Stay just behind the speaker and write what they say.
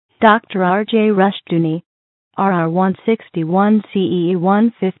Dr. R.J. Rushdoony, RR 161 CE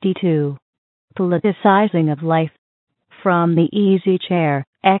 152. Politicizing of Life. From the Easy Chair,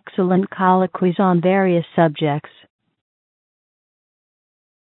 excellent colloquies on various subjects.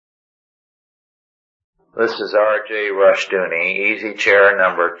 This is R.J. Rushdoony, Easy Chair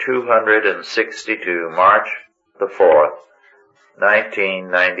number 262, March the 4th,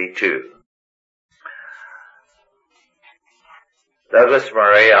 1992. Douglas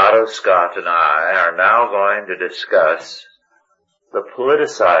Murray, Otto Scott, and I are now going to discuss the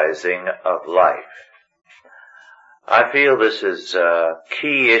politicizing of life. I feel this is a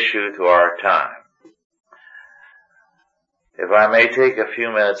key issue to our time. If I may take a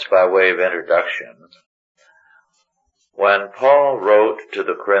few minutes by way of introduction, when Paul wrote to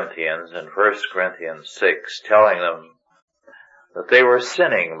the Corinthians in 1 Corinthians 6, telling them that they were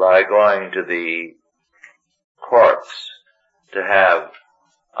sinning by going to the courts to have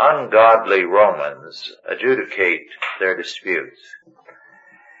ungodly Romans adjudicate their disputes,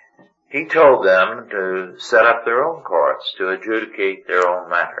 he told them to set up their own courts to adjudicate their own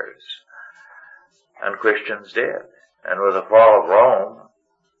matters. And Christians did. And with the fall of Rome,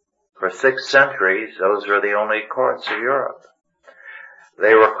 for 6 centuries, those were the only courts of Europe.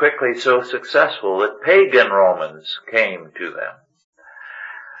 They were quickly so successful that pagan Romans came to them.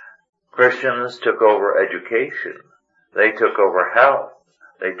 Christians took over education. They took over health.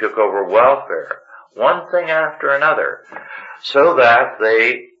 They took over welfare. One thing after another, so that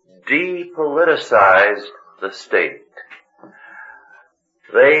they depoliticized the state.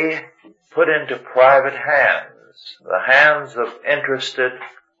 They put into private hands, the hands of interested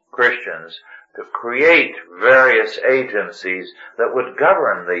Christians, to create various agencies that would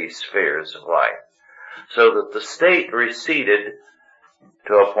govern these spheres of life, so that the state receded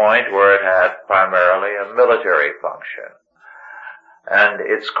to a point where it had primarily a military function. And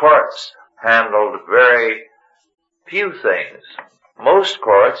its courts handled very few things. Most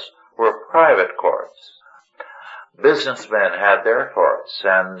courts were private courts. Businessmen had their courts,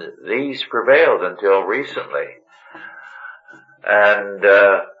 and these prevailed until recently. And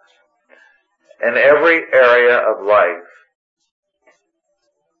in every area of life,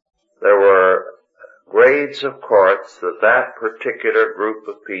 there were grades of courts that particular group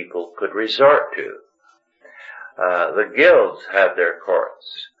of people could resort to. The guilds had their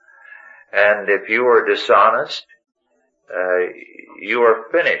courts, and if you were dishonest, you were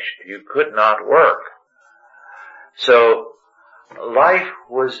finished. You could not work. So life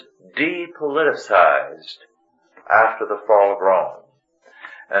was depoliticized after the fall of Rome.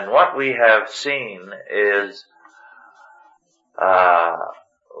 And what we have seen is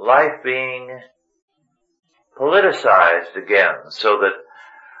life being politicized again, so that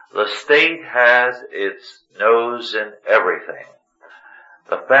the state has its nose in everything.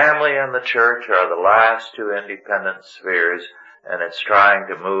 The family and the church are the last 2 independent spheres, and it's trying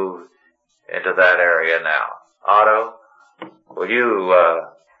to move into that area now. Otto, will you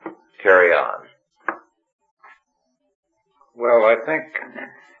carry on? Well, I think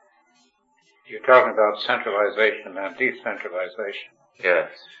you're talking about centralization and decentralization. Yes.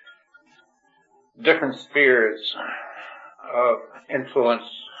 Different spheres of influence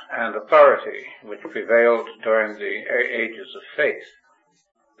and authority which prevailed during the ages of faith.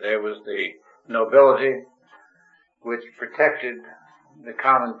 There was the nobility, which protected the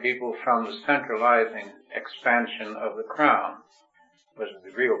common people from the centralizing expansion of the crown, was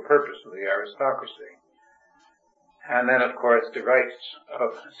the real purpose of the aristocracy. And then, of course, the rights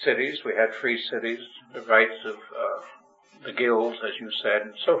of cities. We had free cities, the rights of the guilds, as you said,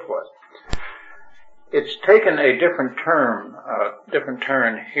 and so forth. It's taken a different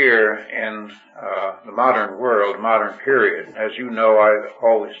turn here in the modern world, modern period. As you know, I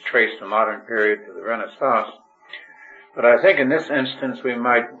always trace the modern period to the Renaissance. But I think in this instance we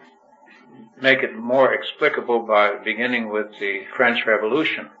might make it more explicable by beginning with the French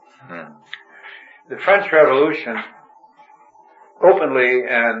Revolution. The French Revolution openly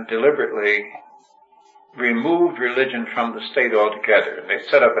and deliberately removed religion from the state altogether. They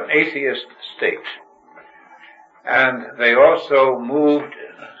set up an atheist state. And they also moved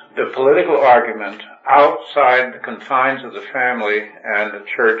the political argument outside the confines of the family and the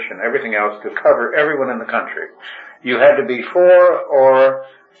church and everything else to cover everyone in the country. You had to be for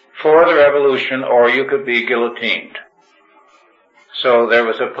the revolution, or you could be guillotined. So there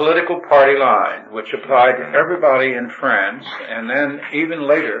was a political party line which applied to everybody in France, and then even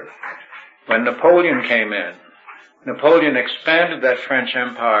later, when Napoleon came in, Napoleon expanded that French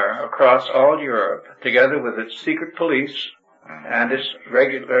Empire across all Europe, together with its secret police and its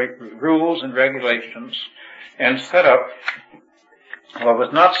rules and regulations, and set up Well, it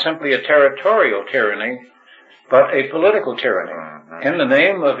was not simply a territorial tyranny, but a political tyranny. In the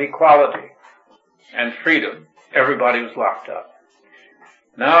name of equality and freedom, everybody was locked up.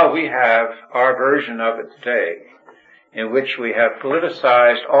 Now we have our version of it today, in which we have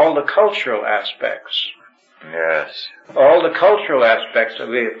politicized all the cultural aspects. Yes. All the cultural aspects.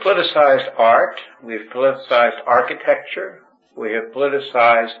 We have politicized art, we've politicized architecture, we have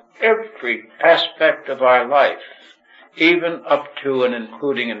politicized every aspect of our life, even up to and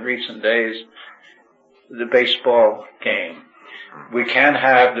including in recent days the baseball game. We can't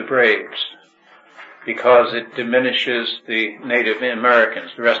have the Braves because it diminishes the Native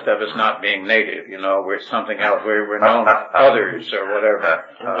Americans, the rest of us not being native, we're something else, we're known others or whatever.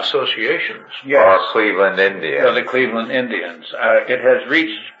 Associations. Yes. Or Cleveland Indians. Or the Cleveland Indians. It has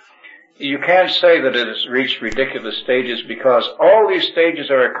reached, you can't say that it has reached ridiculous stages because all these stages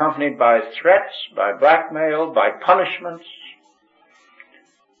are accompanied by threats, by blackmail, by punishments.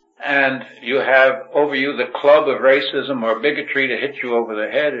 And you have over you the club of racism or bigotry to hit you over the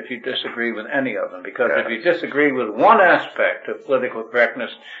head if you disagree with any of them. Because if you disagree with one aspect of political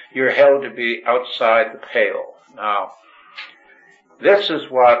correctness, you're held to be outside the pale. Now, this is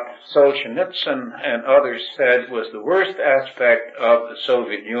what Solzhenitsyn and others said was the worst aspect of the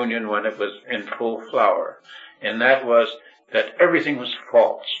Soviet Union when it was in full flower. And that was that everything was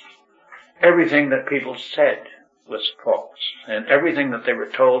false. Everything that people said was false, and everything that they were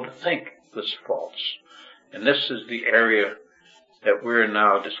told to think was false. And this is the area that we're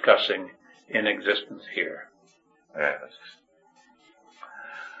now discussing in existence here. Yes.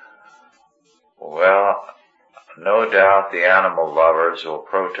 Well, no doubt the animal lovers will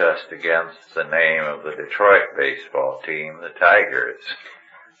protest against the name of the Detroit baseball team, the Tigers.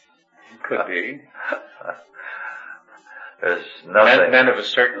 Could be. There's nothing. Men of a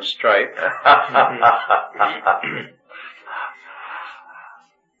certain stripe.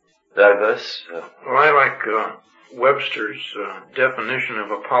 Douglas? Well, I like Webster's definition of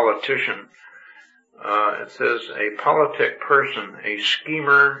a politician. It says, a politic person, a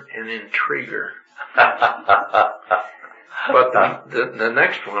schemer and intriguer. But the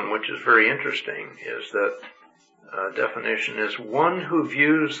next one, which is very interesting, is that definition is one who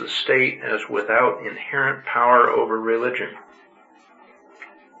views the state as without inherent power over religion.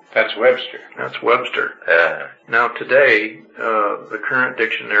 That's Webster. That's Webster. Now today, the current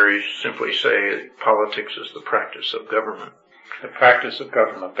dictionaries simply say politics is the practice of government. The practice of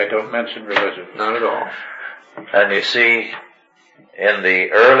government. They don't mention religion. Not at all. And you see, in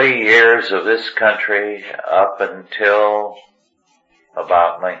the early years of this country, up until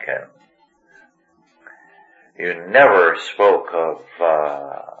about Lincoln, you never spoke of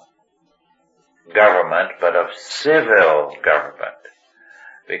government, but of civil government,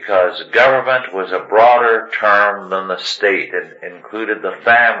 because government was a broader term than the state. It included the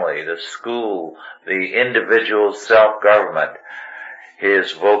family, the school, the individual's self-government,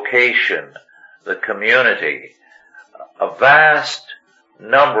 his vocation, the community, a vast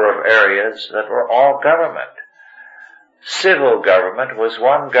number of areas that were all government. Civil government was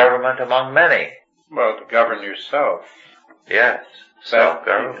one government among many. Well, to govern yourself. Yes,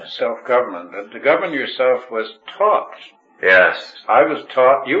 self-government. Self-government. To govern yourself was taught. Yes. I was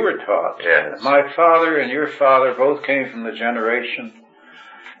taught, you were taught. Yes. My father and your father both came from the generation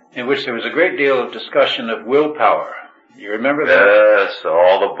in which there was a great deal of discussion of willpower. You remember that? Yes,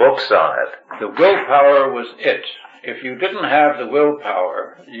 all the books on it. The willpower was it. If you didn't have the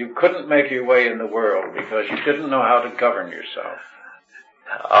willpower, you couldn't make your way in the world because you didn't know how to govern yourself.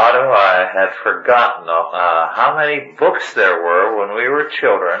 Otto, I had forgotten how many books there were when we were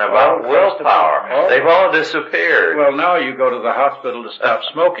children about willpower. They've all disappeared. Well, now you go to the hospital to stop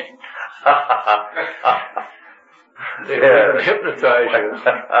smoking. They even hypnotize you.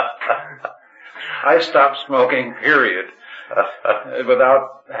 I stopped smoking, period,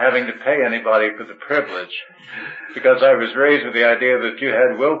 without having to pay anybody for the privilege, because I was raised with the idea that if you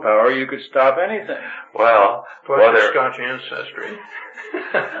had willpower, you could stop anything. Well, whether Scotch ancestry.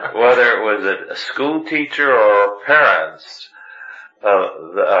 Whether it was a school teacher or parents,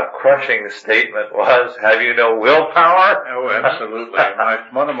 the crushing statement was, have you no willpower? Oh, absolutely.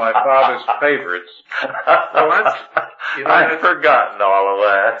 One of my father's favorites. Well, I've forgotten all of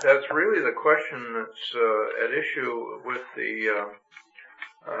that. That's really the question that's at issue with the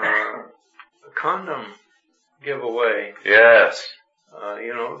condom giveaway. Yes.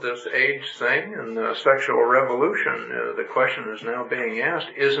 This AIDS thing and the sexual revolution, the question is now being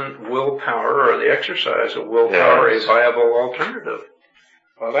asked, isn't willpower or the exercise of willpower a viable alternative?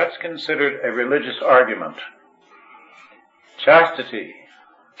 Well, that's considered a religious argument. Chastity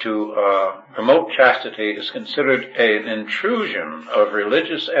to promote chastity is considered an intrusion of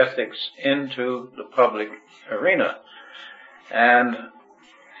religious ethics into the public arena. And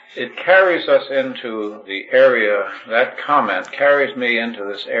it carries us into the area, that comment carries me into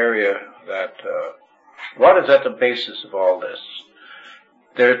this area that, what is at the basis of all this?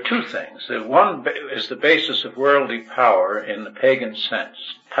 There are two things. One is the basis of worldly power in the pagan sense.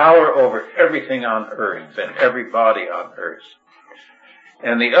 Power over everything on earth and everybody on earth.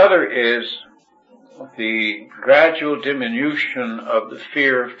 And the other is the gradual diminution of the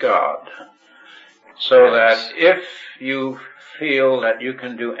fear of God. So that if you feel that you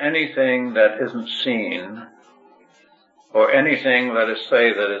can do anything that isn't seen, or anything, let us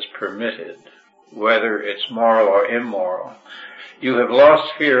say, that is permitted, whether it's moral or immoral, you have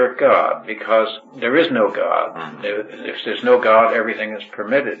lost fear of God, because there is no God. If there's no God, everything is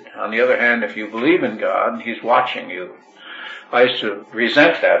permitted. On the other hand, if you believe in God, He's watching you. I used to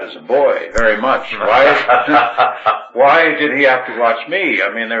resent that as a boy very much. Why did He have to watch me? I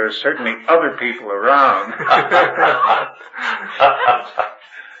mean, there are certainly other people around.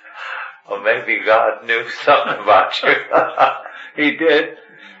 Well, maybe God knew something about you. He did.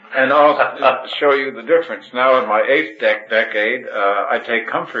 And also to show you the difference, now in my 8th decade, I take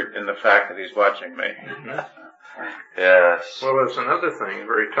comfort in the fact that He's watching me. Yes. Well, there's another thing,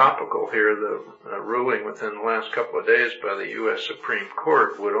 very topical here. The ruling within the last couple of days by the U.S. Supreme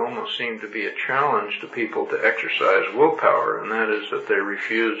Court would almost seem to be a challenge to people to exercise willpower, and that is that they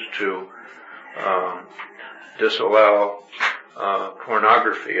refuse to disallow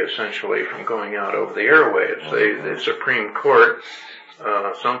pornography, essentially, from going out over the airwaves. The Supreme Court,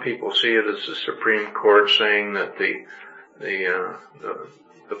 some people see it as the Supreme Court saying that the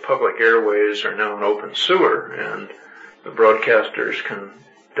public airways are now an open sewer, and the broadcasters can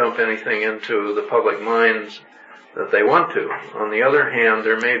dump anything into the public minds that they want to. On the other hand,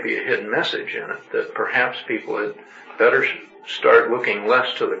 there may be a hidden message in it that perhaps people had better start looking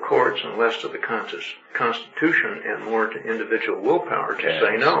less to the courts and less to the Constitution and more to individual willpower to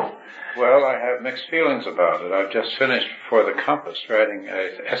say no. Well, I have mixed feelings about it. I've just finished for the Compass writing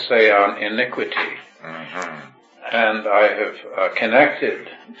an essay on iniquity. Mm-hmm. And I have connected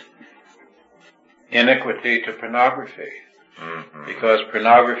iniquity to pornography, because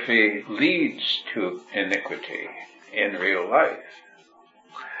pornography leads to iniquity in real life.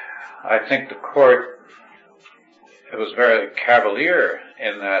 I think the court was very cavalier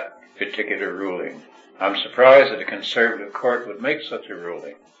in that particular ruling. I'm surprised that a conservative court would make such a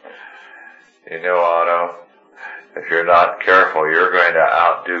ruling. You know, Otto, if you're not careful, you're going to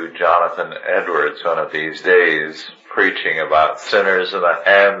outdo Jonathan Edwards one of these days, preaching about sinners in the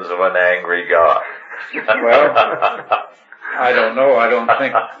hands of an angry God. Well, I don't know. I don't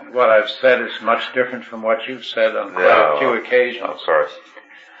think what I've said is much different from what you've said on quite a few occasions. Of course.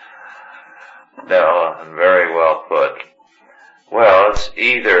 No, and very well put. Well, it's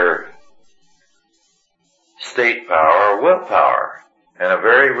either state power or willpower in a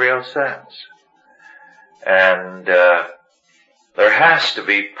very real sense. And there has to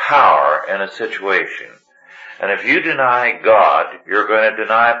be power in a situation. And if you deny God, you're going to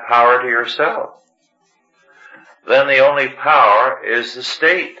deny power to yourself. Then the only power is the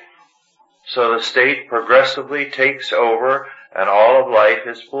state. So the state progressively takes over and all of life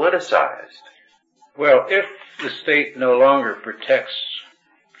is politicized. Well, if the state no longer protects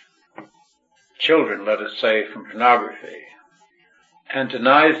children, let us say, from pornography, and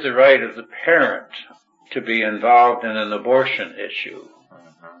denies the right of the parent to be involved in an abortion issue,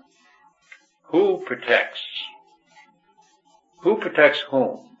 who protects? Who protects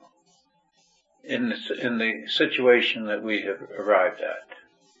whom in the situation that we have arrived at?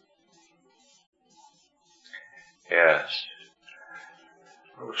 Yes.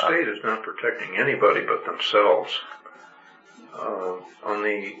 Well, the state is not protecting anybody but themselves.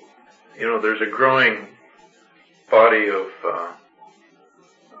 There's a growing body of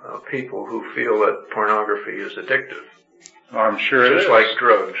people who feel that pornography is addictive. I'm sure it is. Just like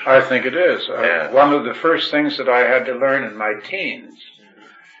drugs. I think it is. Yeah. One of the first things that I had to learn in my teens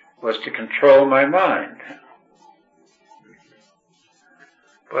was to control my mind.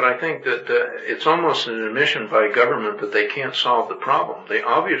 But I think that it's almost an admission by government that they can't solve the problem. They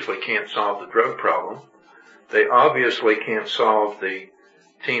obviously can't solve the drug problem. They obviously can't solve the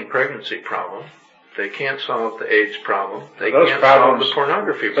teen pregnancy problem. They can't solve the AIDS problem. They can't solve the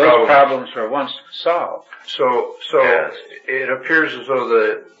pornography problem. Those problems were once solved. So Yes. It appears as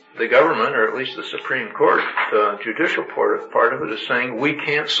though the government, or at least the Supreme Court, the judicial part of it, is saying we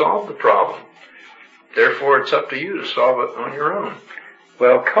can't solve the problem. Therefore, it's up to you to solve it on your own.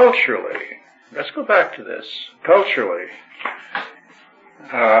 Well, culturally, let's go back to this. Culturally,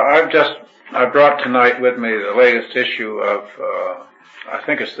 I brought tonight with me the latest issue of, I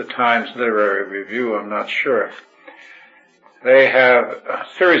think it's the Times Literary Review, I'm not sure. They have a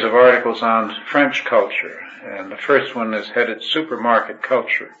series of articles on French culture, and the first one is headed Supermarket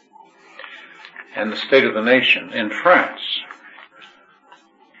Culture and the State of the Nation in France.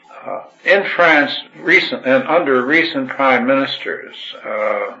 In France, under recent prime ministers,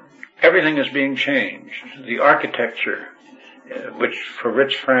 everything is being changed. The architecture, for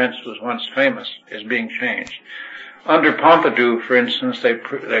which France was once famous, is being changed. Under Pompidou, for instance, they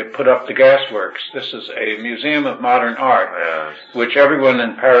put up the Gasworks. This is a museum of modern art, yes, which everyone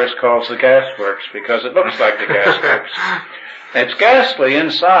in Paris calls the Gasworks because it looks like the Gasworks. It's ghastly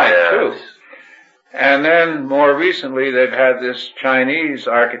inside, yes, too. And then more recently, they've had this Chinese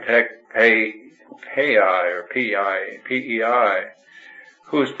architect, P-E-I,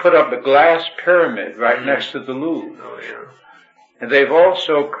 who's put up a glass pyramid right next to the Louvre. Oh, yeah. And they've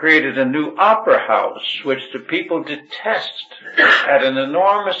also created a new opera house, which the people detest at an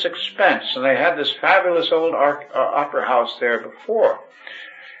enormous expense. And they had this fabulous old opera house there before.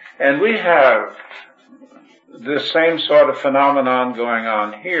 And we have the same sort of phenomenon going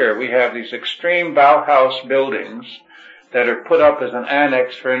on here. We have these extreme Bauhaus buildings that are put up as an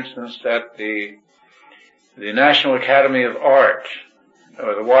annex, for instance, at the National Academy of Art,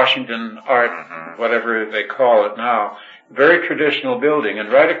 or the Washington Art, whatever they call it now. Very traditional building,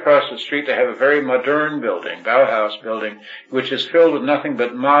 and right across the street they have a very modern building, Bauhaus building, which is filled with nothing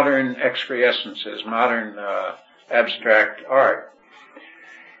but modern excrescences, modern abstract art.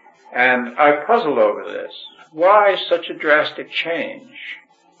 And I puzzled over this. Why such a drastic change?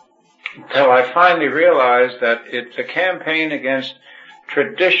 Until I finally realized that it's a campaign against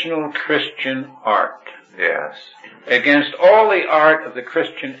traditional Christian art. Yes. Against all the art of the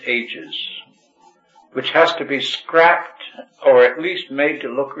Christian ages, which has to be scrapped or at least made to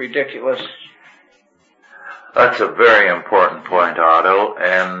look ridiculous. That's a very important point, Otto,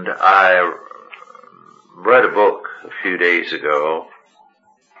 and I read a book a few days ago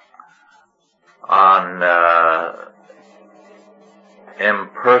on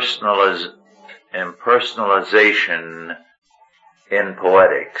impersonalization in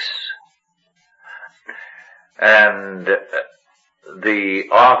poetics. And the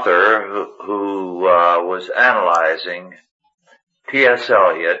author who was analyzing T.S.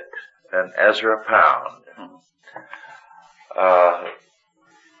 Eliot and Ezra Pound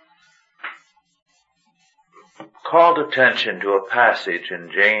called attention to a passage in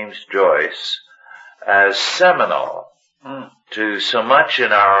James Joyce as seminal to so much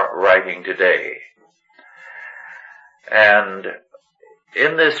in our writing today. And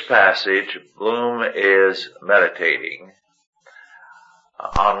in this passage, Bloom is meditating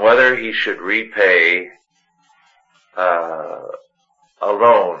on whether he should repay a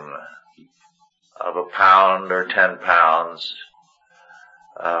loan of £1 or £10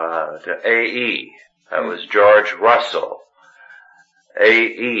 to A.E. That was George Russell.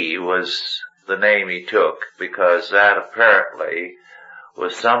 A.E. was the name he took because that apparently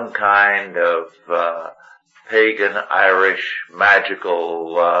was some kind of pagan Irish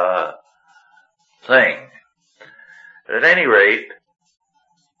magical thing. At any rate,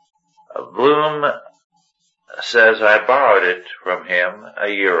 Bloom says, I borrowed it from him a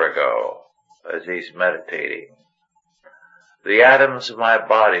year ago as he's meditating. The atoms of my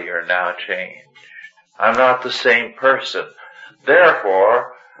body are now changed. I'm not the same person.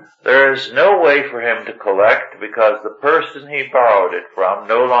 Therefore, there is no way for him to collect because the person he borrowed it from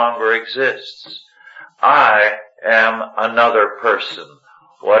no longer exists. I am another person,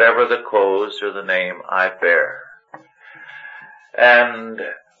 whatever the clothes or the name I bear. And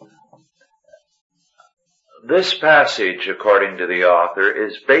this passage, according to the author,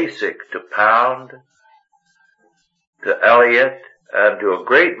 is basic to Pound, to Eliot, and to a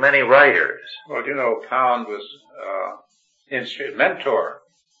great many writers. Well, you know, Pound was mentor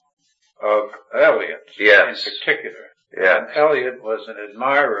of Eliot, yes, in particular. Yes. And Eliot was an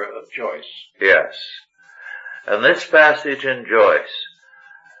admirer of Joyce. Yes. And this passage in Joyce,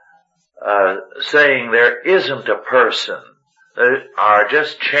 saying there isn't a person, there are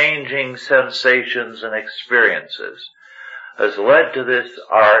just changing sensations and experiences, has led to this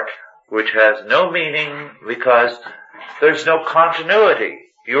art which has no meaning because there's no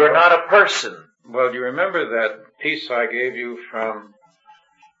continuity. You are not a person. Well, you remember that piece I gave you from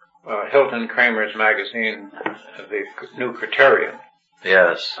Hilton Kramer's magazine, The New Criterion?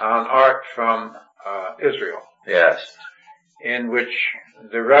 Yes. On art from Israel. Yes. In which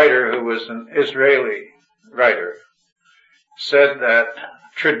the writer, who was an Israeli writer, said that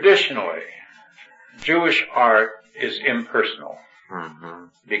traditionally Jewish art is impersonal.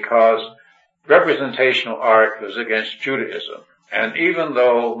 because representational art was against Judaism. And even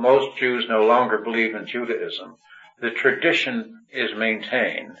though most Jews no longer believe in Judaism, the tradition is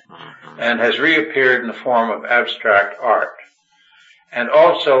maintained and has reappeared in the form of abstract art. And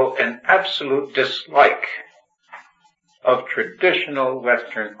also an absolute dislike of traditional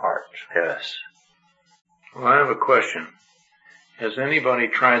Western art. Yes. Well, I have a question. Has anybody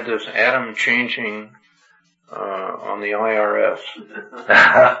tried this atom changing on the IRS?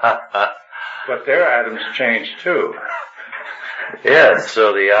 But their atoms change too. Yes,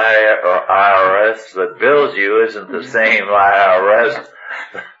 so the IRS that bills you isn't the same IRS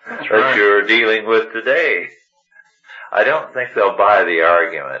that you're dealing with today. I don't think they'll buy the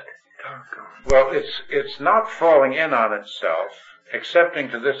argument. Well, it's not falling in on itself, excepting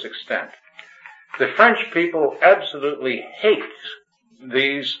to this extent. The French people absolutely hate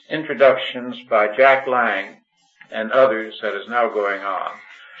these introductions by Jack Lang and others that is now going on.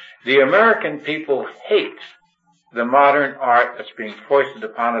 The American people hate the modern art that's being foisted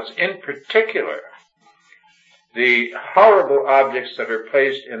upon us, in particular the horrible objects that are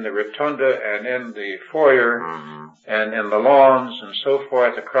placed in the rotunda and in the foyer and in the lawns and so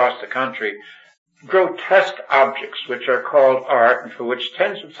forth across the country, grotesque objects which are called art and for which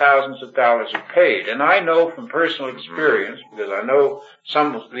tens of thousands of dollars are paid. And I know from personal experience, because I know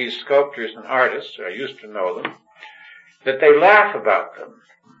some of these sculptors and artists, I used to know them, that they laugh about them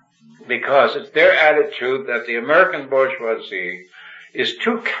because it's their attitude that the American bourgeoisie is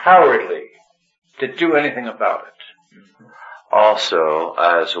too cowardly to do anything about it. Also,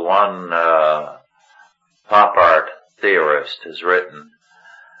 as one pop art theorist has written,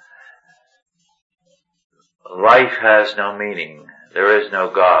 life has no meaning. There is no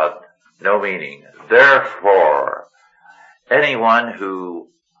God, no meaning. Therefore, anyone who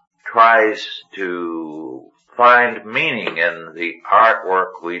tries to find meaning in the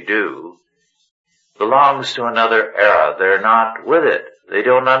artwork we do belongs to another era. They're not with it. They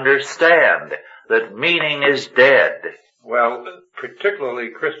don't understand that meaning is dead. Well, particularly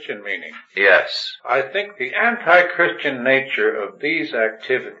Christian meaning. Yes. I think the anti-Christian nature of these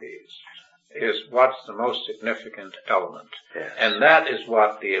activities is what's the most significant element. Yes. And that is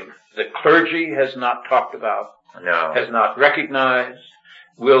what the clergy has not talked about, has not recognized,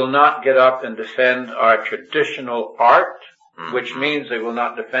 will not get up and defend our traditional art, which means they will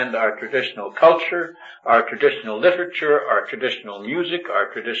not defend our traditional culture, our traditional literature, our traditional music,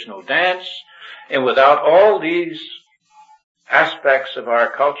 our traditional dance. And without all these aspects of our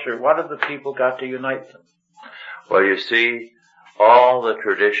culture, what have the people got to unite them? Well, you see, all the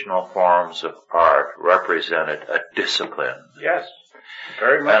traditional forms of art represented a discipline. Yes,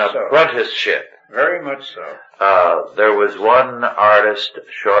 very much so. An apprenticeship. Very much so. There was one artist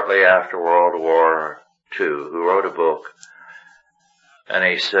shortly after World War II who wrote a book, and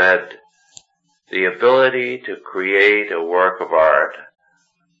he said, the ability to create a work of art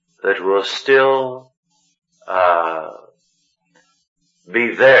that will still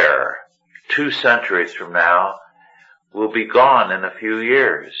be there 2 centuries from now will be gone in a few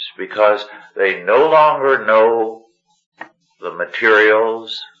years, because they no longer know the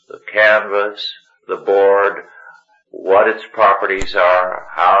materials, the canvas, the board, what its properties are,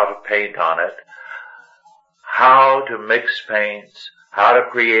 how to paint on it, how to mix paints, how to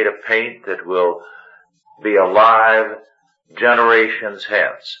create a paint that will be alive generations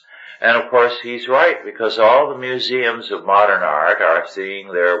hence. And of course he's right, because all the museums of modern art are seeing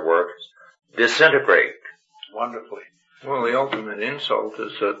their works disintegrate. Wonderfully. Well, the ultimate insult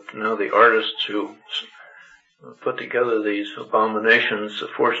is that now the artists who put together these abominations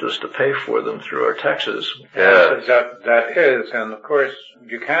force us to pay for them through our taxes. Yes. That is, and of course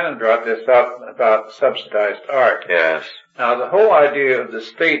Buchanan brought this up about subsidized art. Yes. Now the whole idea of the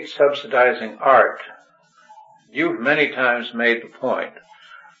state subsidizing art, you've many times made the point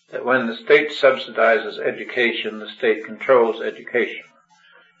that when the state subsidizes education, the state controls education.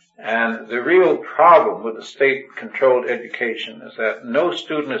 And the real problem with the state-controlled education is that no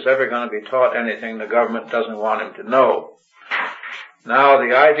student is ever going to be taught anything the government doesn't want him to know. Now,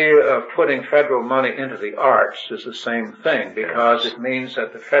 the idea of putting federal money into the arts is the same thing, because it means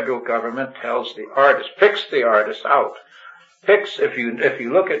that the federal government tells the artist, picks the artist out. Picks, if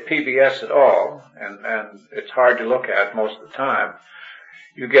you look at PBS at all, and it's hard to look at most of the time,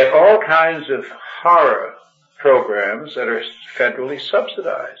 you get all kinds of horror programs that are federally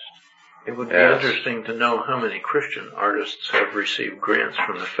subsidized. It would be interesting to know how many Christian artists have received grants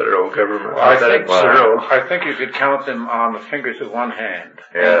from the federal government. Well, I think you could count them on the fingers of one hand.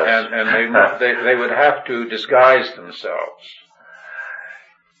 Yes. And they would have to disguise themselves.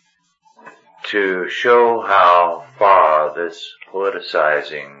 to show how far this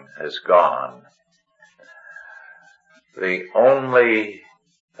politicizing has gone, the only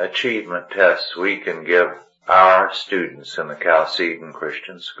achievement tests we can give our students in the Chalcedon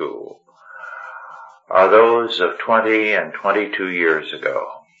Christian School are those of 20 and 22 years ago.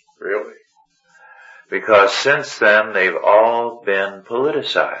 Really? Because since then they've all been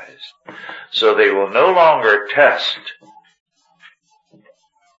politicized. So they will no longer test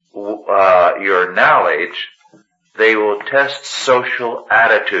your knowledge, they will test social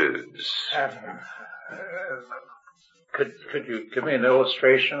attitudes. Could you give me an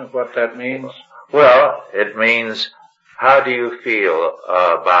illustration of what that means? Well, it means, how do you feel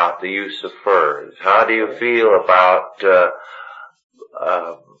about the use of furs? How do you feel about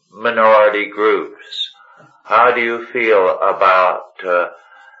minority groups? How do you feel about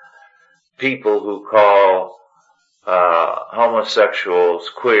people who call homosexuals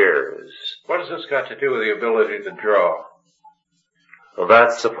queers? What has this got to do with the ability to draw? Well,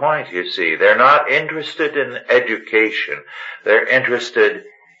 that's the point, you see. They're not interested in education. They're interested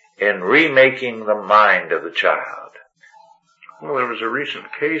in remaking the mind of the child. Well, there was a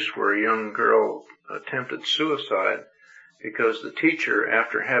recent case where a young girl attempted suicide because the teacher,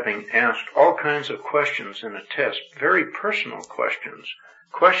 after having asked all kinds of questions in a test, very personal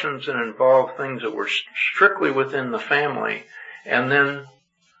questions that involved things that were strictly within the family, and then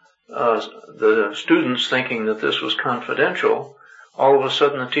the students, thinking that this was confidential, all of a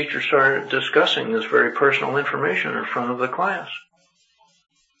sudden the teacher started discussing this very personal information in front of the class.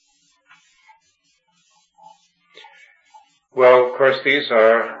 Well, of course, these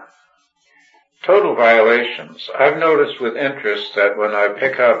are total violations. I've noticed with interest that when I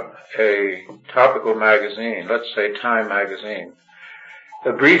pick up a topical magazine, let's say Time magazine,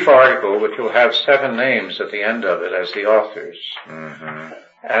 a brief article which will have 7 names at the end of it as the authors. Mm-hmm.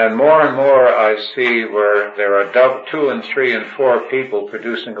 And more I see where there are 2 and 3 and 4 people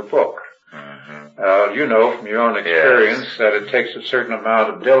producing a book. Mm-hmm. You know from your own experience Yes. that it takes a certain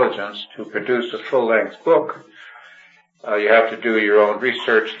amount of diligence to produce a full-length book. You have to do your own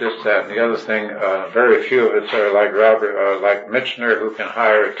research, this, that, and the other thing. Very few of it are like Michener, who can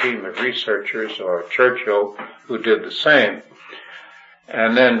hire a team of researchers, or Churchill, who did the same,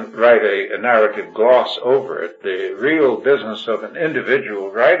 and then write a narrative gloss over it. The real business of an individual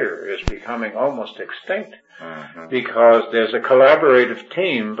writer is becoming almost extinct, Mm-hmm. because there's a collaborative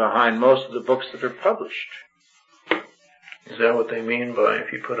team behind most of the books that are published. Is that what they mean by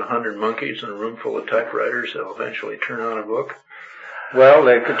if you put 100 monkeys in a room full of typewriters, they'll eventually turn out a book? Well,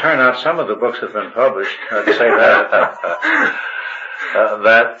 they could turn out some of the books that have been published, I'd say that.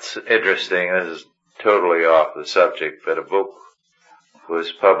 That's interesting. This is totally off the subject, but a book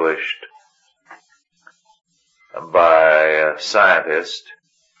was published by a scientist,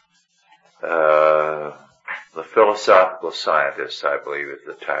 The Philosophical Scientist, I believe is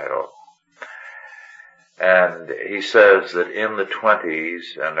the title. And he says that in the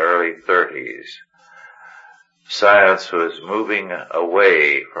 20s and early 30s, science was moving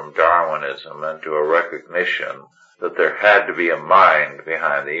away from Darwinism into a recognition that there had to be a mind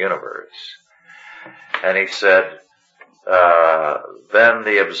behind the universe. And he said, then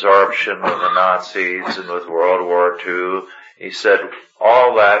the absorption of the Nazis and with World War II, he said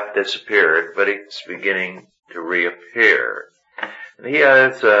all that disappeared, but it's beginning to reappear. And he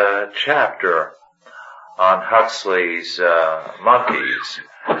has a chapter on Huxley's monkeys.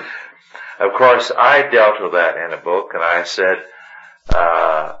 Of course, I dealt with that in a book, and I said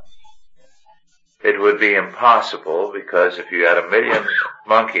it would be impossible, because if you had 1 million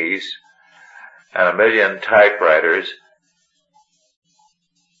monkeys and 1 million typewriters,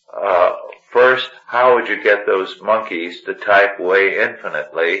 first, how would you get those monkeys to type away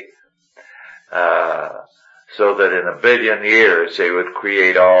infinitely, so that in 1 billion years they would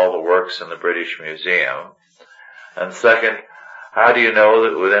create all the works in the British Museum? And second, how do you know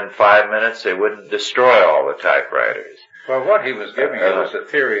that within 5 minutes they wouldn't destroy all the typewriters? Well, what he was giving you was a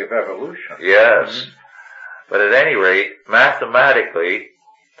theory of evolution. Yes. Mm-hmm. But at any rate, mathematically,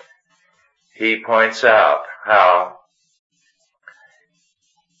 he points out how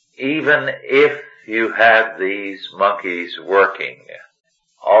even if you had these monkeys working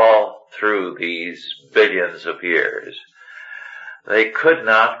all through these billions of years, they could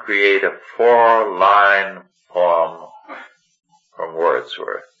not create a 4-line poem from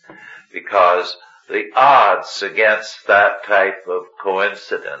Wordsworth, because the odds against that type of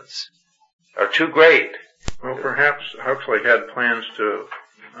coincidence are too great. Well, perhaps Huxley had plans to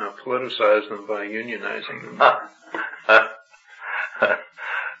politicize them by unionizing them.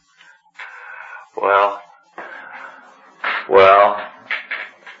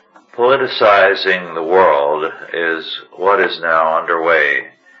 politicizing the world is what is now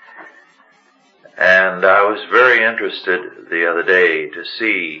underway. And I was very interested the other day to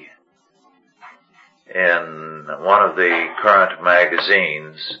see in one of the current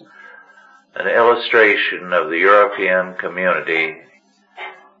magazines an illustration of the European community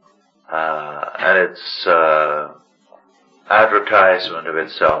and its advertisement of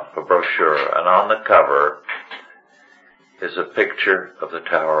itself, a brochure, and on the cover is a picture of the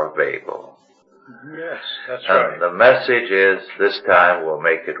Tower of Babel. Yes, that's and right. The message is, this time we'll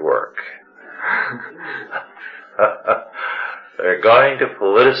make it work. They're going to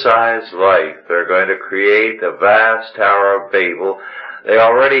politicize life. They're going to create a vast Tower of Babel. They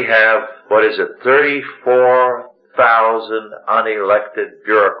already have, 34,000 unelected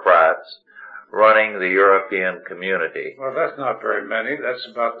bureaucrats running the European community. Well, that's not very many. That's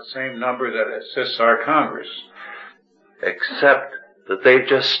about the same number that assists our Congress. Except that they've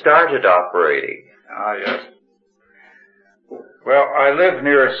just started operating. Ah, yes. Well, I live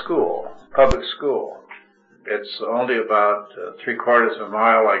near a school, public school. It's only about 3/4 of a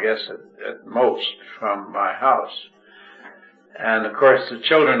mile, I guess, at most, from my house. And, of course, the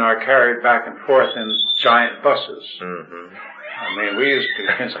children are carried back and forth in giant buses. Mm-hmm. I mean, we used to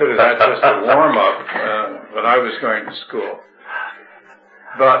consider that just a warm-up when I was going to school.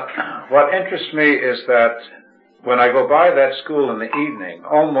 But what interests me is that when I go by that school in the evening,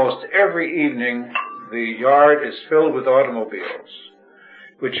 almost every evening the yard is filled with automobiles,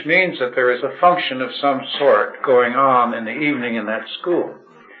 which means that there is a function of some sort going on in the evening in that school.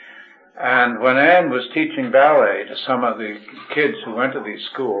 And when Anne was teaching ballet to some of the kids who went to these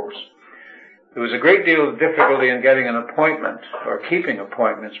schools, there was a great deal of difficulty in getting an appointment or keeping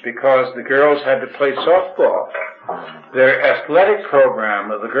appointments because the girls had to play softball. Their athletic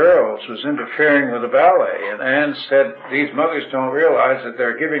program of the girls was interfering with the ballet, and Anne said these mothers don't realize that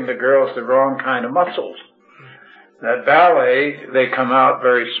they're giving the girls the wrong kind of muscles. That ballet, they come out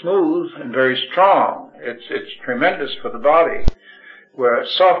very smooth and very strong. It's tremendous for the body, where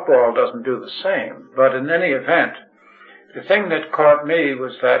softball doesn't do the same. But in any event, the thing that caught me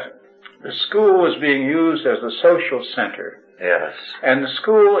was that the school was being used as a social center. Yes. And the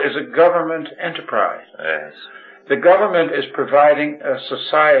school is a government enterprise. Yes. The government is providing a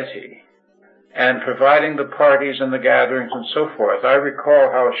society and providing the parties and the gatherings and so forth. I recall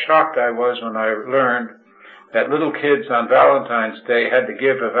how shocked I was when I learned that little kids on Valentine's Day had to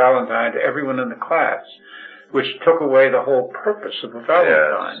give a Valentine to everyone in the class, which took away the whole purpose of a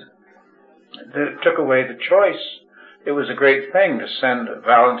Valentine. Yes. It took away the choice. It was a great thing to send a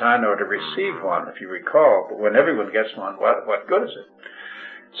Valentine or to receive one, if you recall, but when everyone gets one, what good is it?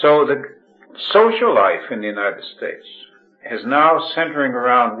 So the social life in the United States is now centering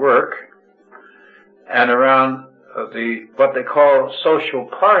around work and around what they call social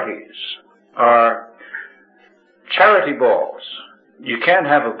parties, are charity balls. You can't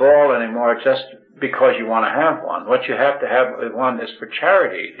have a ball anymore just because you want to have one. What you have to have one is for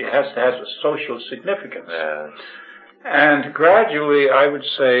charity. It has to have a social significance. Yes. And gradually, I would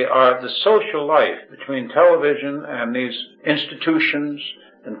say, the social life between television and these institutions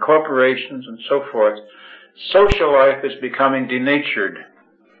and corporations and so forth, social life is becoming denatured.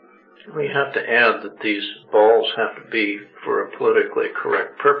 We have to add that these balls have to be for a politically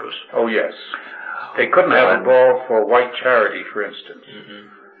correct purpose. Oh, yes. They couldn't have a ball for white charity, for instance,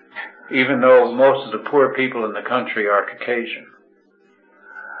 even though most of the poor people in the country are Caucasian.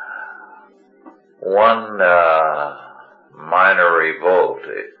 One minor revolt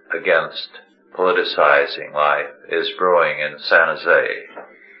against politicizing life is brewing in San Jose.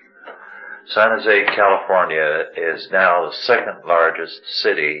 San Jose, California is now the second largest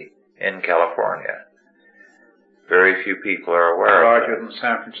city in California. Very few people are aware of it. Larger than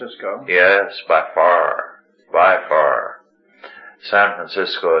San Francisco? Yes, by far. By far. San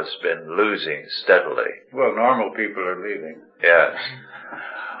Francisco has been losing steadily. Well, normal people are leaving. Yes.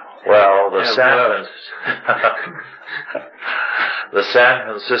 Well, the San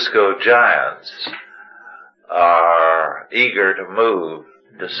Francisco Giants are eager to move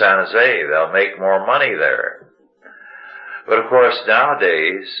to San Jose. They'll make more money there. But of course,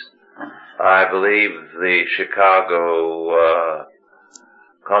 nowadays, I believe the Chicago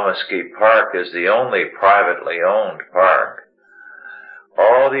Comiskey Park is the only privately owned park.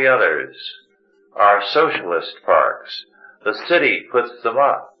 All the others are socialist parks. The city puts them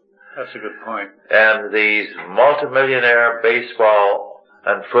up. That's a good point. And these multimillionaire baseball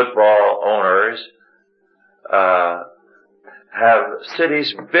and football owners have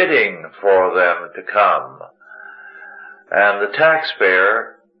cities bidding for them to come. And the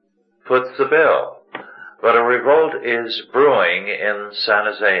taxpayer puts the bill. But a revolt is brewing in San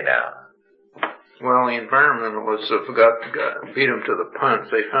Jose now. Well, the environmentalists have beat them to the punch.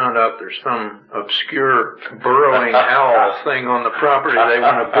 They found out there's some obscure burrowing owl thing on the property they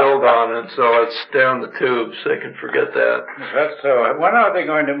want to build on, and so it's down the tubes. They can forget that. That's so. When are they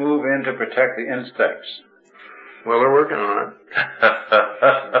going to move in to protect the insects? Well, they're working on it.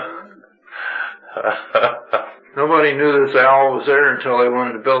 Nobody knew this owl was there until they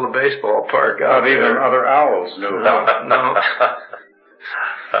wanted to build a baseball park out there. Even other owls knew. No.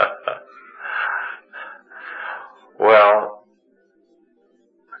 Well,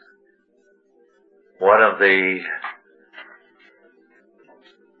 one of the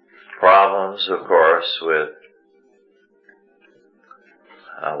problems, of course, with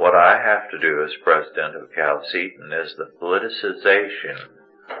what I have to do as president of Cal Seton is the politicization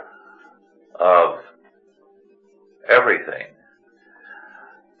of everything.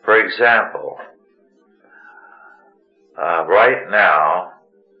 For example, right now,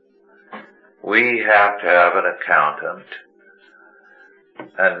 we have to have an accountant,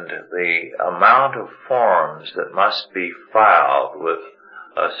 and the amount of forms that must be filed with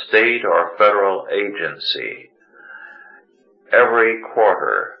a state or federal agency every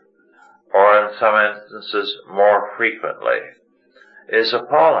quarter, or in some instances more frequently, is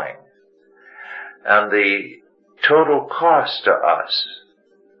appalling. And the total cost to us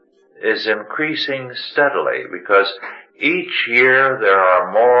is increasing steadily because each year there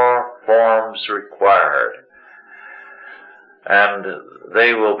are more forms required, and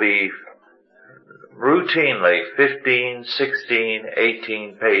they will be routinely 15, 16,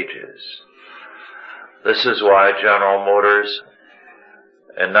 18 pages. This is why General Motors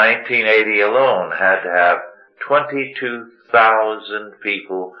in 1980 alone had to have 22,000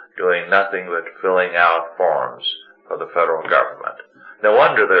 people doing nothing but filling out forms for the federal government. No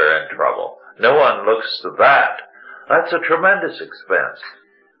wonder they're in trouble. No one looks to that. That's a tremendous expense.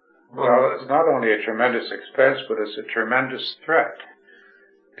 Well, it's not only a tremendous expense, but it's a tremendous threat,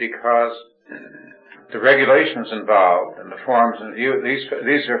 because the regulations involved and the forms, and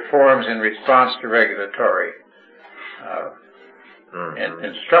these are forms in response to regulatory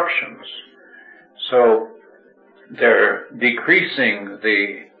instructions. So they're decreasing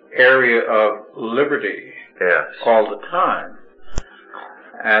the area of liberty all the time.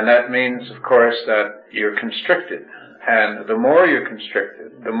 And that means, of course, that you're constricted. And the more you're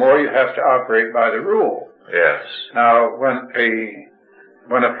constricted, the more you have to operate by the rule. Yes. Now, when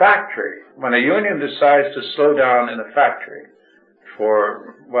a union decides to slow down in a factory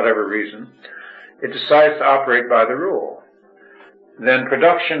for whatever reason, it decides to operate by the rule. Then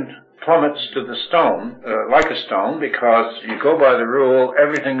production plummets to the stone, like a stone, because you go by the rule,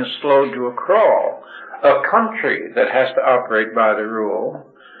 everything is slowed to a crawl. A country that has to operate by the rule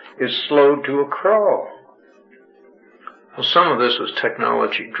is slowed to a crawl. Well, some of this was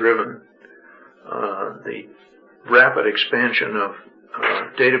technology driven. The rapid expansion of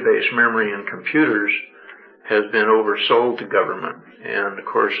database memory in computers has been oversold to government. And of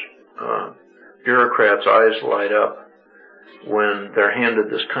course, bureaucrats' eyes light up when they're handed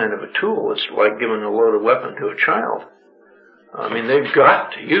this kind of a tool. It's like giving a loaded weapon to a child. I mean, they've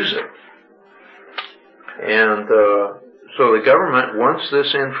got to use it. And so the government wants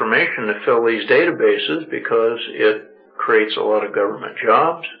this information to fill these databases because it creates a lot of government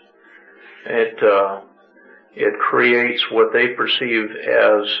jobs. It creates what they perceive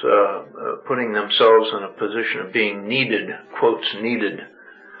as putting themselves in a position of being needed, quotes, needed,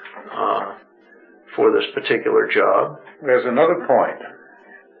 for this particular job. There's another point.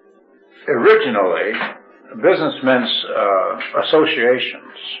 Originally, businessmen's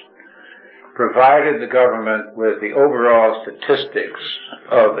associations provided the government with the overall statistics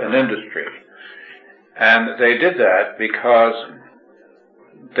of an industry. And they did that because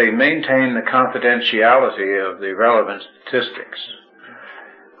they maintained the confidentiality of the relevant statistics.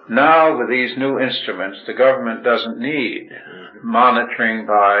 Now, with these new instruments, the government doesn't need monitoring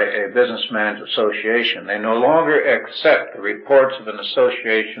by a businessman's association. They no longer accept the reports of an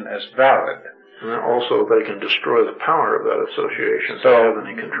association as valid. And also, they can destroy the power of that association if they have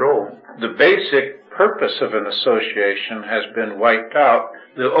any control. The basic purpose of an association has been wiped out.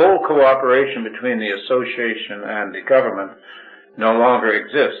 The old cooperation between the association and the government no longer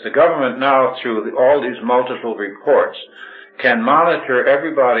exists. The government now, through all these multiple reports, can monitor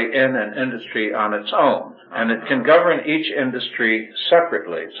everybody in an industry on its own, and it can govern each industry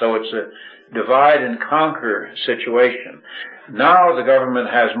separately. So it's a divide and conquer situation. Now the government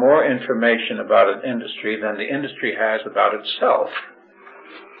has more information about an industry than the industry has about itself.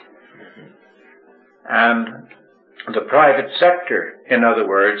 And the private sector, in other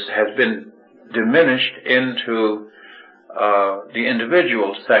words, has been diminished into the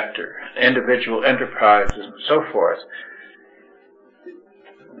individual sector, individual enterprises and so forth,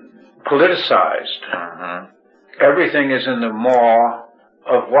 politicized. Everything is in the maw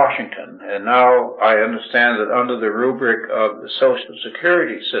of Washington. And now I understand that under the rubric of the Social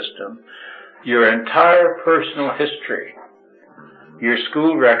Security system, your entire personal history, your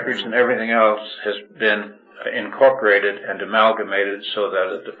school records and everything else has been incorporated and amalgamated so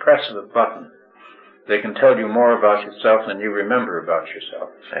that at the press of a button, they can tell you more about yourself than you remember about yourself.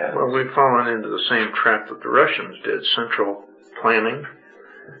 Well, we've fallen into the same trap that the Russians did, central planning,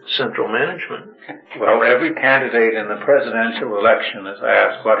 central management. Well, every candidate in the presidential election is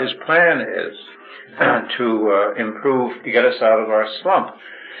asked what his plan is to improve, to get us out of our slump.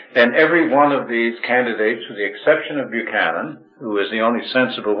 And every one of these candidates, with the exception of Buchanan, who is the only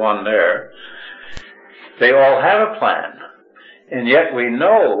sensible one there, they all have a plan. And yet we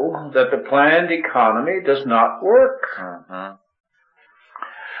know that the planned economy does not work.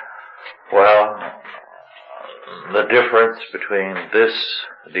 Well, the difference between this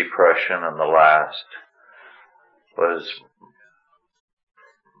depression and the last was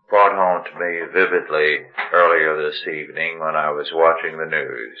brought home to me vividly earlier this evening when I was watching the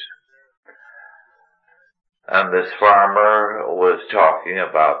news. And this farmer was talking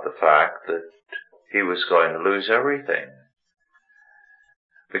about the fact that he was going to lose everything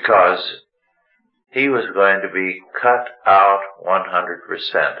because he was going to be cut out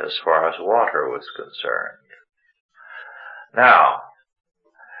 100% as far as water was concerned. Now,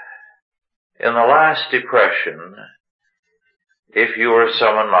 in the last depression, if you were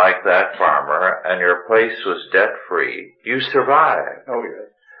someone like that farmer and your place was debt-free, you survived. Oh,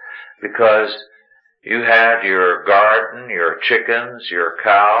 yes. Because you had your garden, your chickens, your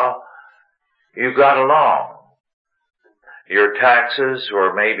cow, you got along. Your taxes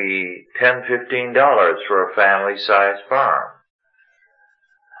were maybe $10, $15 for a family-sized farm.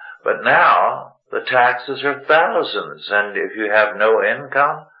 But now, the taxes are thousands, and if you have no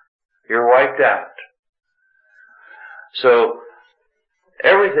income, you're wiped out. So,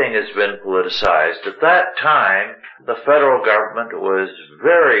 everything has been politicized. At that time, the federal government was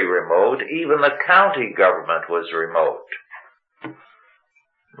very remote. Even the county government was remote.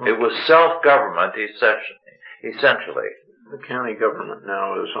 It was self-government, essentially. The county government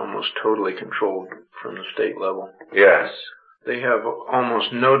now is almost totally controlled from the state level. Yes. They have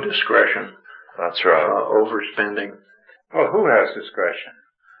almost no discretion. That's right. Overspending. Well, who has discretion?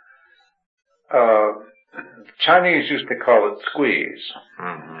 Chinese used to call it squeeze,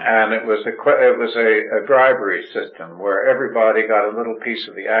 and it was a bribery system where everybody got a little piece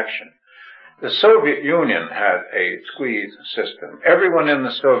of the action. The Soviet Union had a squeeze system. Everyone in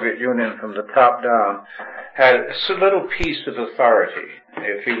the Soviet Union, from the top down, had a little piece of authority.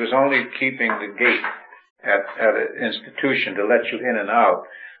 If he was only keeping the gate at an institution to let you in and out,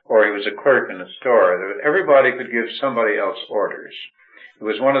 or he was a clerk in a store, everybody could give somebody else orders. It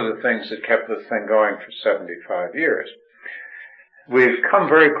was one of the things that kept the thing going for 75 years. We've come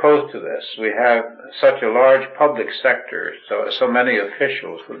very close to this. We have such a large public sector, so many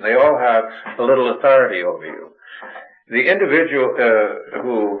officials, and they all have a little authority over you. The individual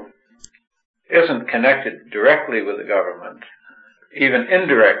who isn't connected directly with the government, even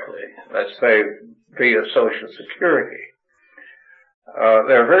indirectly, let's say via Social Security,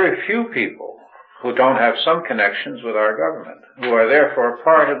 there are very few people who don't have some connections with our government, who are therefore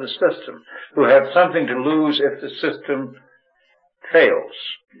part of the system, who have something to lose if the system fails,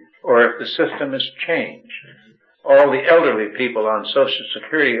 or if the system is changed. All the elderly people on Social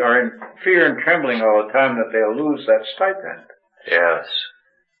Security are in fear and trembling all the time that they'll lose that stipend. Yes.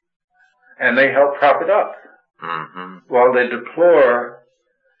 And they help prop it up, while they deplore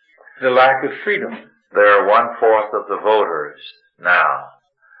the lack of freedom. They're 1/4 of the voters now,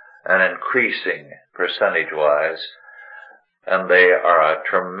 and increasing percentage-wise, and they are a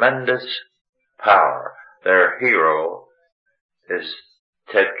tremendous power. Their hero is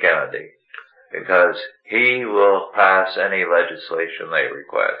Ted Kennedy, because he will pass any legislation they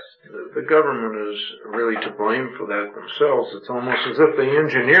request. The government is really to blame for that themselves. It's almost as if they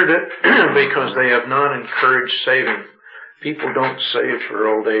engineered it because they have not encouraged saving. People don't save for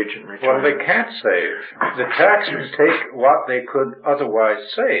old age and retirement. Well, they can't save. The taxes take what they could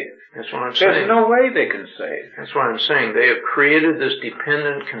otherwise save. That's what I'm saying. There's no way they can save. That's what I'm saying. They have created this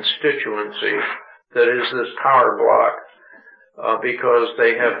dependent constituency that is this power block because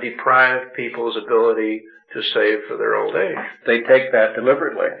they have deprived people's ability to save for their old age. They take that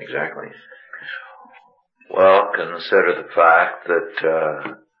deliberately. Exactly. Well, consider the fact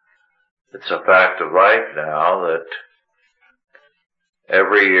that it's a fact of life now that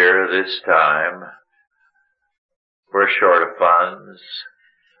every year this time, we're short of funds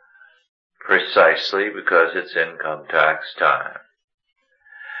precisely because it's income tax time.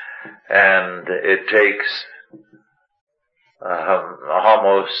 And it takes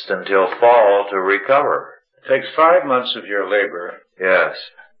almost until fall to recover. It takes 5 months of your labor. Yes.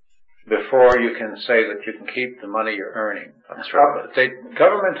 Before you can say that you can keep the money you're earning. That's right. The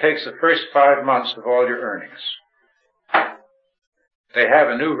government takes the first 5 months of all your earnings. They have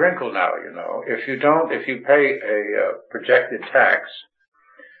a new wrinkle now, you know. If you pay a projected tax,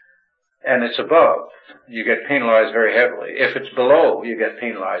 and it's above, you get penalized very heavily. If it's below, you get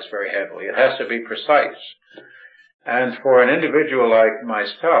penalized very heavily. It has to be precise. And for an individual like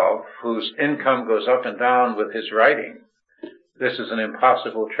myself, whose income goes up and down with his writing, this is an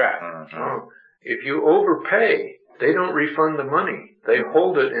impossible trap. Oh, if you overpay, they don't refund the money. They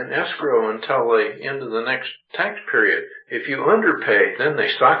hold it in escrow until the end of the next tax period. If you underpay, then they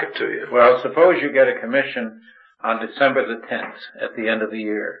stock it to you. Well, suppose you get a commission on December the 10th at the end of the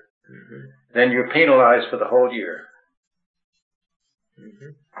year. Mm-hmm. Then you're penalized for the whole year.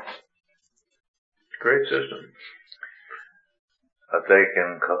 Mm-hmm. Great system. But they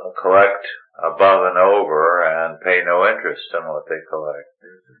can collect above and over and pay no interest on what they collect.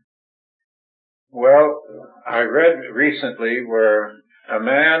 Well, I read recently where a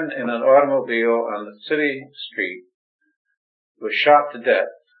man in an automobile on the city street was shot to death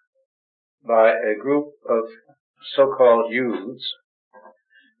by a group of so-called youths,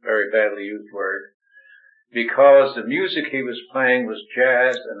 very badly used word, because the music he was playing was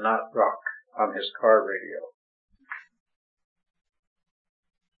jazz and not rock on his car radio.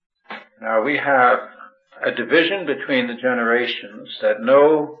 Now we have a division between the generations that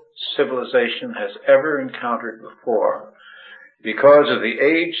no civilization has ever encountered before because of the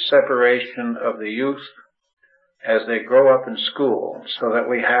age separation of the youth as they grow up in school, so that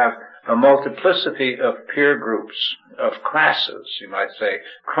we have a multiplicity of peer groups, of classes, you might say,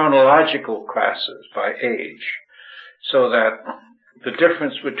 chronological classes by age, so that the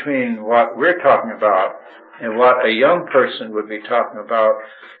difference between what we're talking about and what a young person would be talking about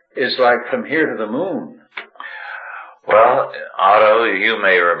is like from here to the moon. Well, Otto, you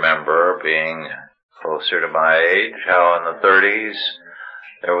may remember, being closer to my age, how in the 30s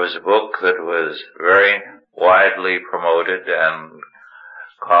there was a book that was very widely promoted and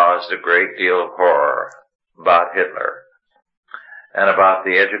caused a great deal of horror about Hitler and about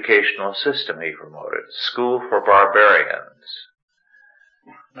the educational system he promoted, School for Barbarians.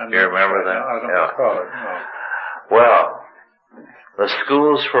 Do you remember that? I don't recall it, no. Well, the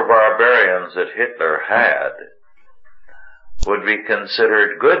schools for barbarians that Hitler had would be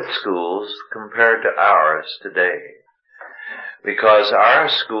considered good schools compared to ours today, because our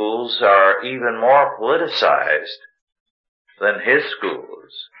schools are even more politicized than his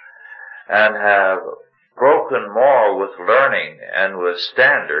schools and have broken more with learning and with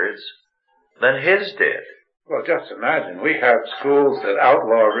standards than his did. Well, just imagine, we have schools that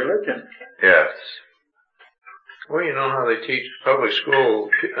outlaw religion. Yes. Well, you know how they teach public school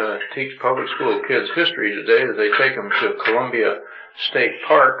kids history today. They take them to Columbia State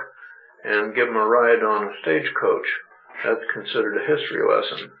Park and give them a ride on a stagecoach. That's considered a history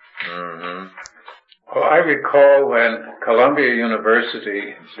lesson. Mm-hmm. Well, I recall when Columbia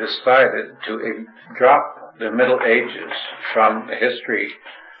University decided to drop the Middle Ages from the history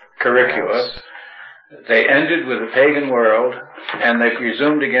curricula. Yes. They ended with the pagan world, and they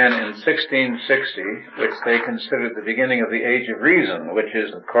resumed again in 1660, which they considered the beginning of the Age of Reason, which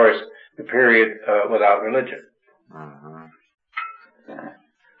is, of course, the period without religion. Mm-hmm.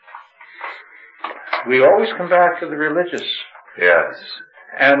 We always come back to the religious. Yes.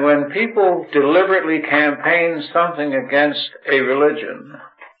 And when people deliberately campaign something against a religion,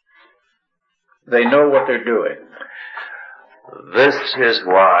 they know what they're doing. This is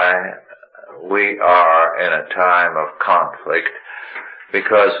why we are in a time of conflict,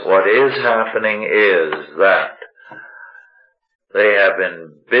 because what is happening is that they have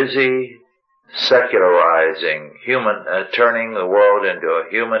been busy secularizing turning the world into a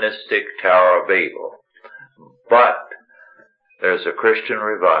humanistic Tower of Babel. But there's a Christian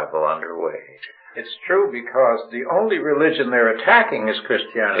revival underway. It's true, because the only religion they're attacking is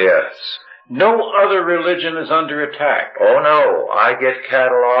Christianity. Yes. No other religion is under attack. Oh no, I get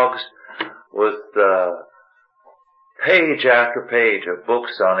catalogs with page after page of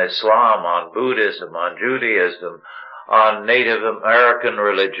books on Islam, on Buddhism, on Judaism, on Native American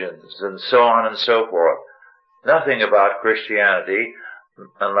religions, and so on and so forth. Nothing about Christianity,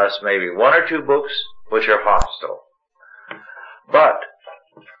 unless maybe one or two books which are hostile. But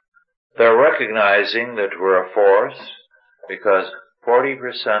they're recognizing that we're a force, because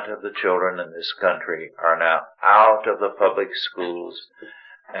 40% of the children in this country are now out of the public schools,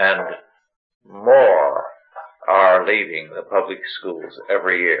 and more are leaving the public schools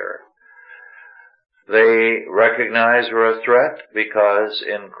every year. They recognize we're a threat because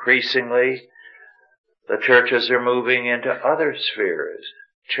increasingly the churches are moving into other spheres.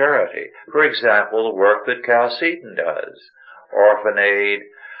 Charity. For example, the work that Chalcedon does. Orphan aid,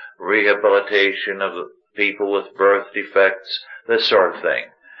 rehabilitation of people with birth defects, this sort of thing.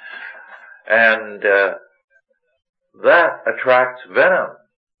 And that attracts venom.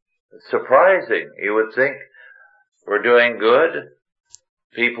 It's surprising. You would think we're doing good.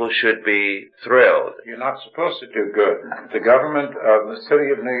 People should be thrilled. You're not supposed to do good. The government of the city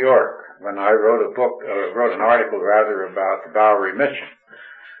of New York, when I wrote an article about the Bowery Mission,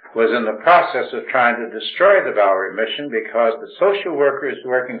 was in the process of trying to destroy the Bowery Mission because the social workers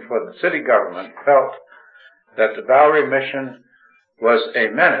working for the city government felt that the Bowery Mission was a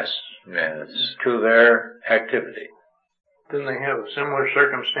menace to their activity. Didn't they have a similar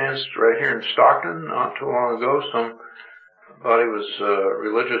circumstance right here in Stockton not too long ago? Somebody a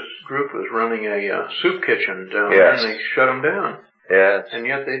religious group was running a soup kitchen down there, and they shut them down. Yes. And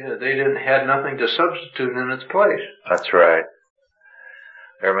yet they had nothing to substitute in its place. That's right.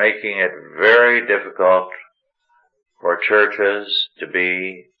 They're making it very difficult for churches to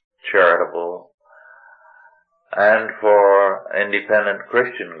be charitable and for independent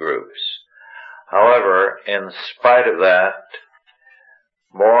Christian groups. However, in spite of that,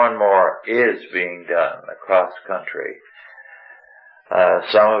 more and more is being done across country.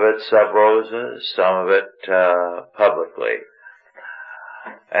 Some of it sub rosa, some of it publicly.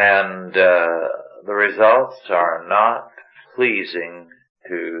 And the results are not pleasing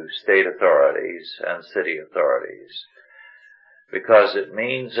to state authorities and city authorities, because it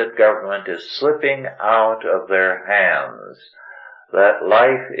means that government is slipping out of their hands, that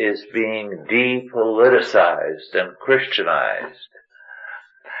life is being depoliticized and Christianized.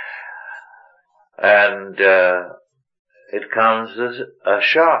 And it comes as a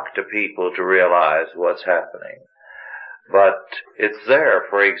shock to people to realize what's happening. But it's there.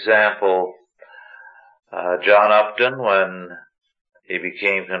 For example, John Upton, when he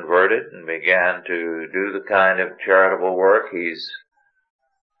became converted and began to do the kind of charitable work he's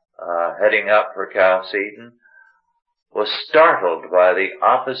heading up for Chalcedon, was startled by the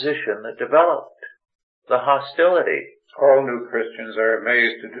opposition that developed, the hostility. All new Christians are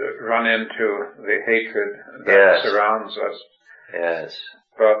amazed to run into the hatred that surrounds us. Yes.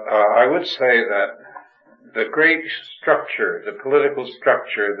 But I would say that the great structure, the political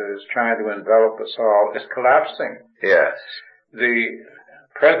structure that is trying to envelop us all is collapsing. Yes. The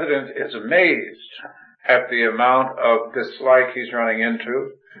president is amazed at the amount of dislike he's running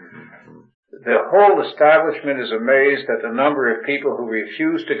into. The whole establishment is amazed at the number of people who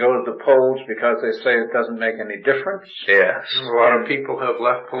refuse to go to the polls because they say it doesn't make any difference. Yes. A lot of people have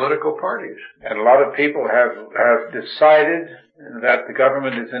left political parties. And a lot of people have decided that the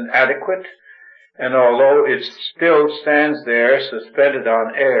government is inadequate. And although it still stands there suspended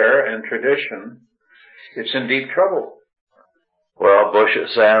on air and tradition, it's in deep trouble. Well,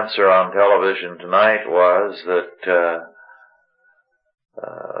 Bush's answer on television tonight was that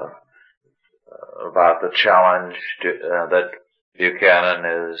about the challenge that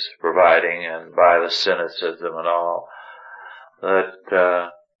Buchanan is providing, and by the cynicism and all,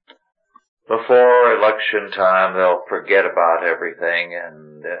 that before election time they'll forget about everything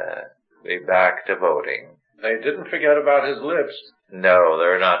and be back to voting. They didn't forget about his lips. No,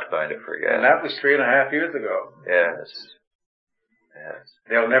 they're not going to forget. And that was 3.5 years ago. Yes. Yes.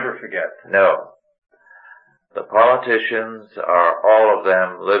 They'll never forget. No. The politicians are all of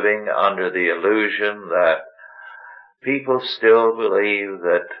them living under the illusion that people still believe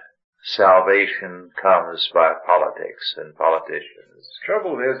that salvation comes by politics and politicians. The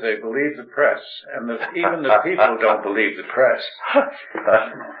trouble is they believe the press, and even the people don't believe the press.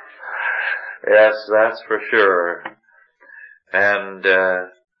 Yes, that's for sure. And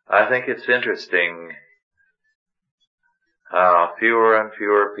I think it's interesting how fewer and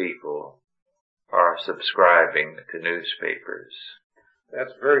fewer people are subscribing to newspapers.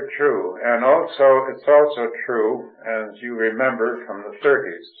 That's very true. And also, it's also true, as you remember from the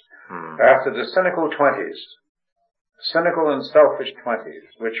 30s, after the cynical 20s, cynical and selfish 20s,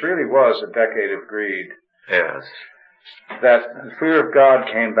 which really was a decade of greed. Yes. That the fear of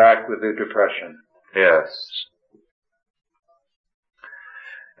God came back with the Depression. Yes.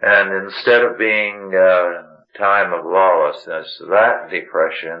 And instead of being a time of lawlessness, that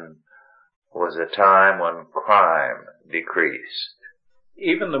Depression was a time when crime decreased.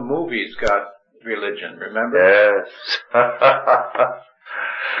 Even the movies got religion, remember? Yes.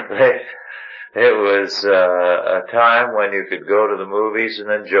 It was a time when you could go to the movies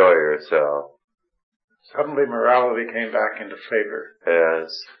and enjoy yourself. Suddenly morality came back into favor.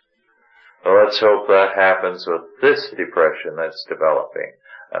 Yes. Well, let's hope that happens with this depression that's developing.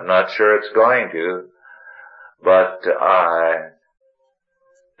 I'm not sure it's going to, but I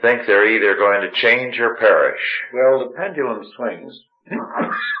think they're either going to change or perish. Well, the pendulum swings.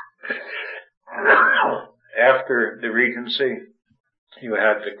 After the Regency, you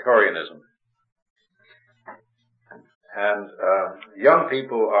had Victorianism. And young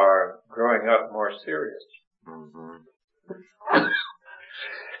people are growing up more serious. Mm-hmm.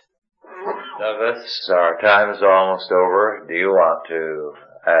 Douglas, our time is almost over. Do you want to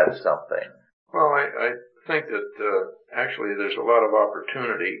add something? Well, I think that actually there's a lot of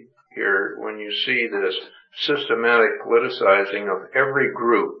opportunity here when you see this systematic politicizing of every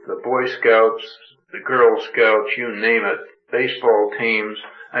group, the Boy Scouts, the Girl Scouts, you name it, baseball teams.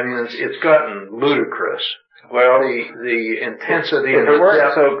 I mean, it's gotten ludicrous. Well, the intensity. If it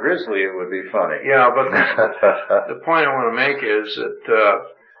weren't so grisly, it would be funny. Yeah, but the point I want to make is that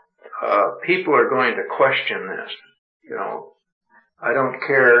people are going to question this. You know, I don't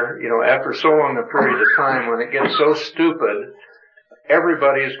care. You know, after so long a period of time, when it gets so stupid,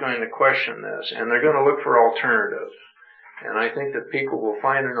 everybody is going to question this, and they're going to look for alternatives. And I think that people will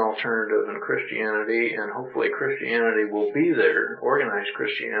find an alternative in Christianity, and hopefully Christianity will be there. Organized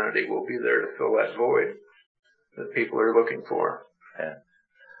Christianity will be there to fill that void that people are looking for. Yeah.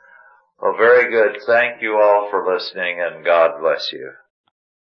 Well, very good. Thank you all for listening, and God bless you.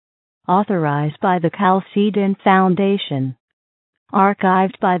 Authorized by the Chalcedon Foundation.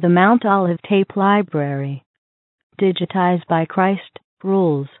 Archived by the Mount Olive Tape Library. Digitized by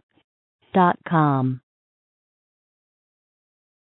ChristRules.com.